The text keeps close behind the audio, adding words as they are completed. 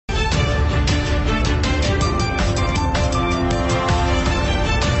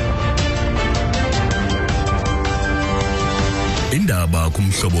Iindaba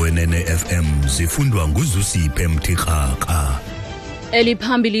kumhlobo wenene FM zifundwa nguzusiphe Mthixaka.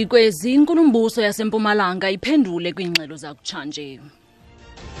 Eliphambili kwezi Inkulumbuso yaseMpumalanga iphendule kwiingxelo zakutsha nje.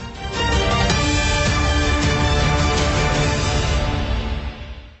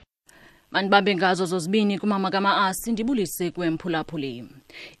 Manibambe ngazo zozibini kumama kama-asi ndibulise kwemphulaphuli.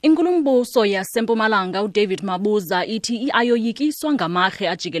 Inkulumbuso yaseMpumalanga uDavid Mabuza ithi ayoyikiswa ngamarhe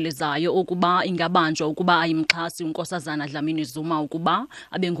ajikelezayo ukuba ingabanjwa ukuba ayimxhasi unkosazana Dlamini Zuma ukuba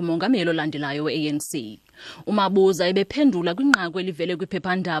abe ngumongameli olandelayo we-ANC. Umabuza ebephendula kwinqaku elivele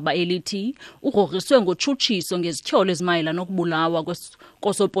kwiphephandaba elithi ugrogriswe ngotshutshiso ngezityholo ezimayela nokubulawa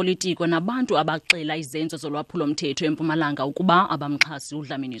kosopolitiko nabantu abaxela izenzo zolwaphulo-mthetho eMpumalanga ukuba abamxhasi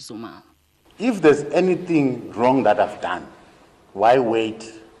uDlamini Zuma. If there's anything wrong that I've done, why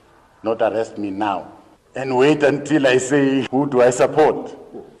wait, not arrest me now, and wait until I say, who do I support?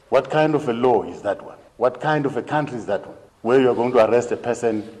 What kind of a law is that one? What kind of a country is that one? Where you're going to arrest a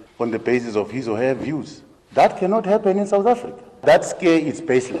person on the basis of his or her views? That cannot happen in South Africa. That scare is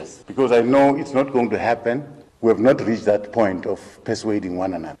baseless, because I know it's not going to happen. We have not reached that point of persuading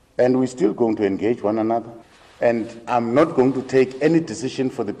one another. And we're still going to engage one another. And I'm not going to take any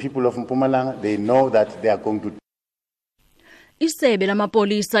decision for the people of Mpumalanga. They know that they are going to. Isebe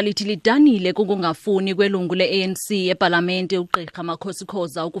lamapolisa lithi lidanile kukungafuni kwelungu le-ANC epalamente uGqirha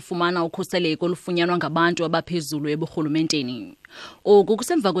Makhosikhoza ukufumana ukhuseleko olufunyanwa ngabantu abaphezulu eburhulumenteni. Oku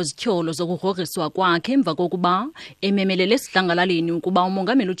kusemva kwezityholo zokugrogriswa kwakhe emva kokuba ememelele esidlangalaleni ukuba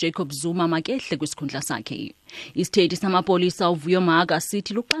umongameli uJacob Zuma makehle kwisikhundla sakhe. Isithethi samapolisa uVuyo Maga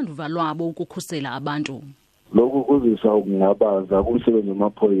sithi luxanduva lwabo ukukhusela abantu. Lokhu kuzisa ukungabaza kumsebenzi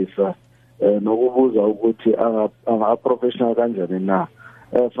wamaphoyisa nokubuza ukuthi anga-professional kanjani na.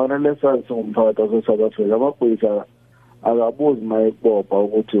 Fanele sazi ngumphakathi wase-South Africa amaphoyisa akabuzi mayekubopha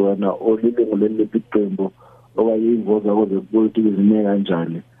ukuthi wena ulilungu leliphi iqembu okayingoza kwezepolitiki zime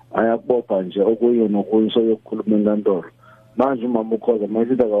kanjani. Ayakubopha nje okuye nokuye soyokukhuluma enkantolo. Manje umama ukhoza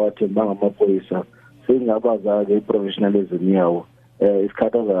mayisithi akawathembanga amaphoyisa sekungabaza-ke i-professionalism yawo.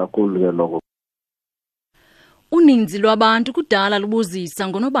 Isikhathaza kakhulu ke lokho. Uninzi lwabantu kudala lubuzisa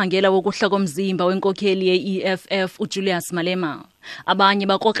ngonobangela wokuhla komzimba wenkokheli ye-EFF uJulius Malema. Abanye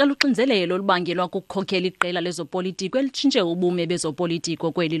bakrokrela uxinzelelo olubangelwa kukukhokhela iqela lezopolitiko elitshintshe ubume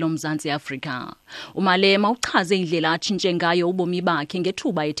bezopolitiko kweli loMzantsi Afrika. uMalema uchaze indlela atshintshe ngayo ubomi bakhe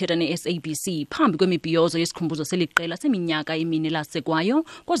ngethuba ethetha ne-SABC phambi kwemibhiyozo yesikhumbuzo seliqela seminyaka emine lasekwayo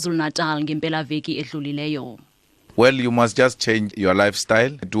KwaZulu-Natal ngempelaveki edlulileyo. Well, you must just change your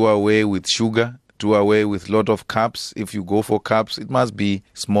lifestyle, do away with sugar, do away with a lot of cups. If you go for cups, it must be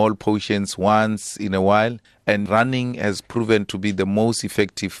small portions once in a while. And running has proven to be the most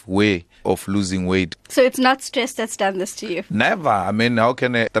effective way of losing weight. So it's not stress that's done this to you? Never. I mean, how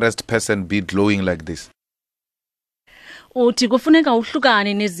can a stressed person be glowing like this? Uthi kufuneka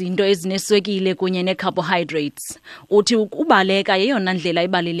uhlukane nezinto ezineswekile kunye ne-carbohydrates. Uthi ukubaleka yeyona ndlela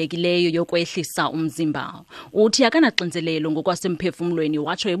ibalelekileyo yokwehlisa umzimba. Uthi akanaxinzelelo ngokwasemphefumlweni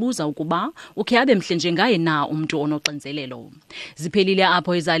watsho ebuza ukuba ukhe abe mhle njengaye na umntu onoxinzelelo. Ziphelile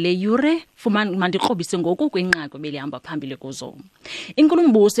apho ezale yure mandikrobise ngoku kwinqaku belihamba phambili kuzo.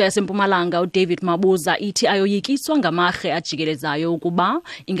 Inkulumbuso yaseMpumalanga uDavid Mabuza ithi ayoyikiswa ngamarhe ajikelezayo ukuba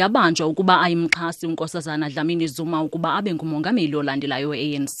ingabanjwa ukuba ayimxhasi unkosazana Dlamini Zuma ukuba abe ngumongameli olandelayo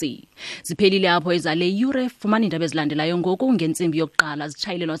we-ANC. Ziphelile apho ezale yure fumana indaba ezilandelayo ngoku ngentsimbi yokuqala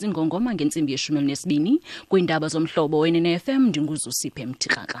zitshayelelwa zingongoma ngentsimbi ye-12 kwiindaba zomhlobo wenene FM ndinguzusiphe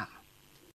Mthixaka.